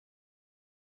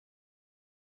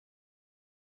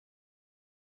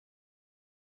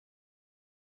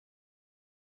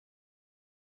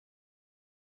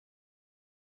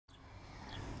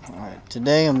Alright,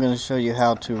 today I'm going to show you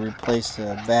how to replace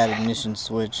a bad ignition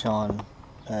switch on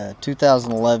a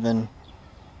 2011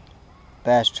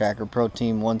 Bass Tracker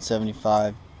ProTeam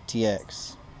 175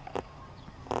 TX.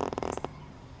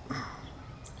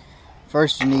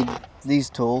 First you need these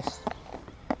tools.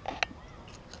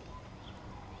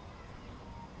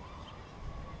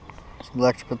 Some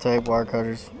electrical tape, wire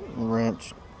cutters, a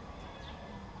wrench,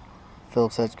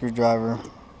 Phillips head screwdriver,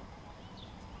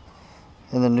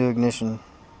 and the new ignition.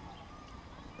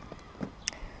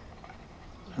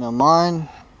 Now mine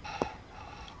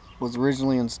was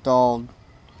originally installed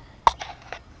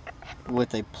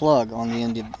with a plug on the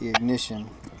end of the ignition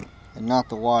and not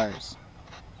the wires.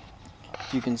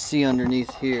 You can see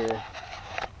underneath here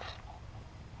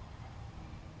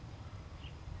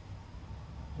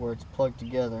where it's plugged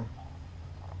together.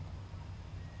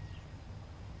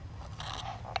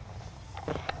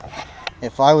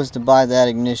 If I was to buy that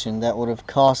ignition, that would have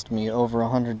cost me over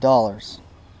 $100.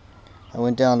 I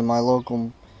went down to my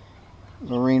local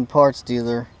marine parts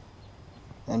dealer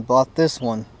and bought this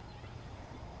one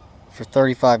for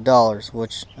 $35,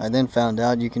 which I then found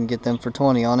out you can get them for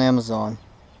 $20 on Amazon.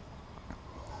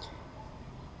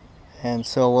 And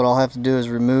so what I'll have to do is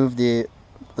remove the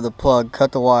plug,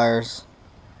 cut the wires,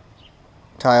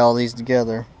 tie all these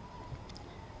together.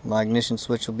 My ignition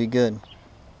switch will be good.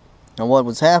 Now what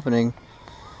was happening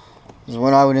is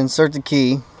when I would insert the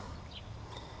key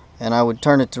and I would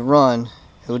turn it to run,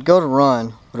 it would go to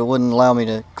run, but it wouldn't allow me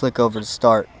to click over to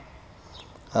start.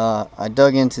 I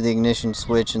dug into the ignition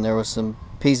switch and there was some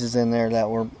pieces in there that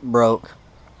were broke,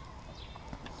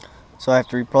 so I have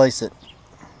to replace it.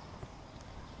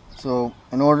 So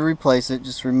in order to replace it,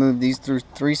 just remove these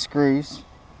three screws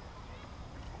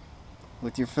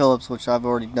with your Phillips, which I've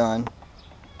already done.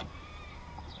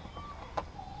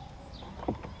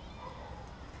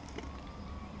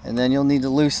 And then you'll need to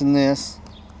loosen this.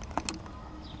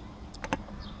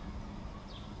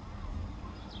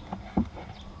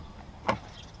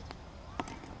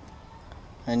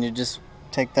 And you just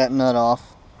take that nut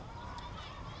off.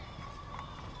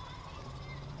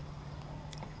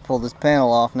 Pull this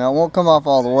panel off. Now it won't come off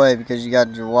all the way because you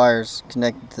got your wires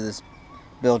connected to this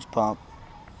bilge pump,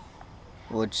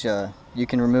 which you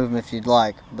can remove them if you'd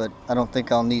like, but I don't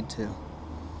think I'll need to.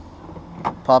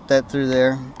 Pop that through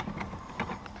there.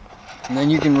 And then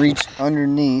you can reach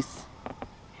underneath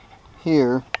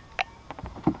here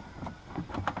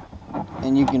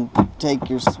and you can take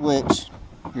your switch,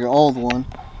 your old one,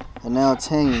 and now it's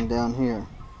hanging down here.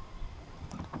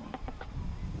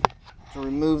 To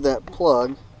remove that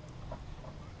plug,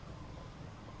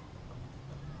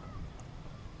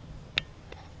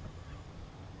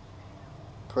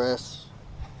 press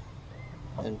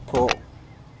and pull,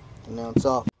 and now it's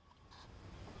off.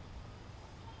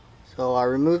 So I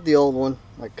removed the old one,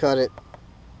 I cut it.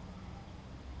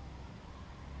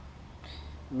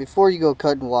 Before you go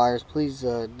cutting wires, please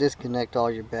disconnect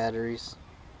all your batteries,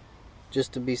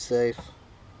 just to be safe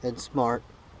and smart.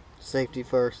 Safety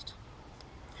first.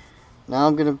 Now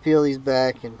I'm going to peel these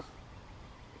back and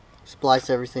splice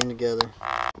everything together.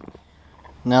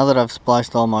 Now that I've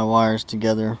spliced all my wires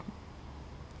together,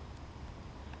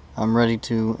 I'm ready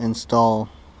to install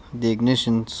the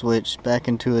ignition switch back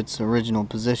into its original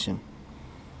position.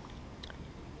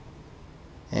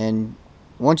 And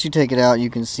once you take it out, you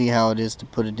can see how it is to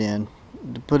put it in.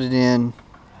 To put it in,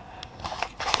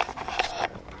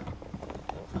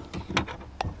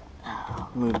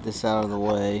 move this out of the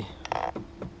way.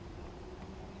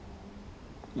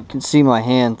 You can see my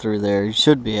hand through there. You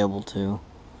should be able to.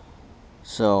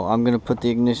 So I'm going to put the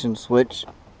ignition switch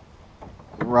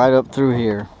right up through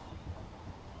here.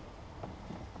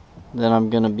 Then I'm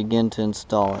going to begin to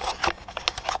install it.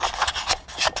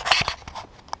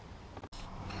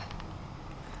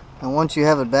 And once you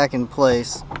have it back in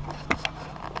place,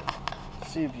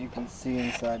 see if you can see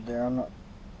inside there. I'm not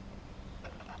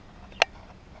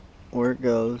where it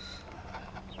goes.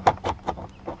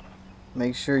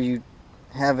 Make sure you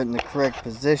have it in the correct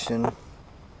position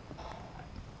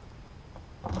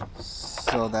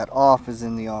so that off is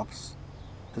in the off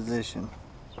position.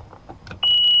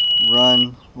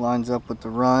 Run lines up with the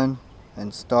run,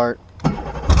 and start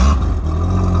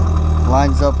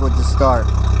lines up with the start.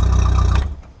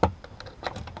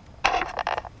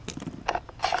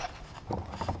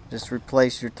 Just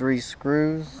replace your 3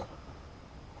 screws.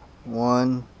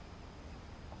 1,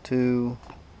 2,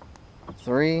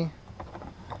 3.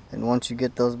 And once you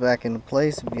get those back into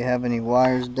place, if you have any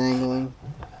wires dangling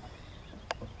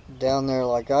down there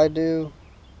like I do,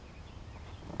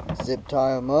 zip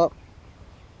tie them up,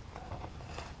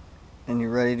 and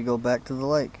you're ready to go back to the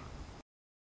lake.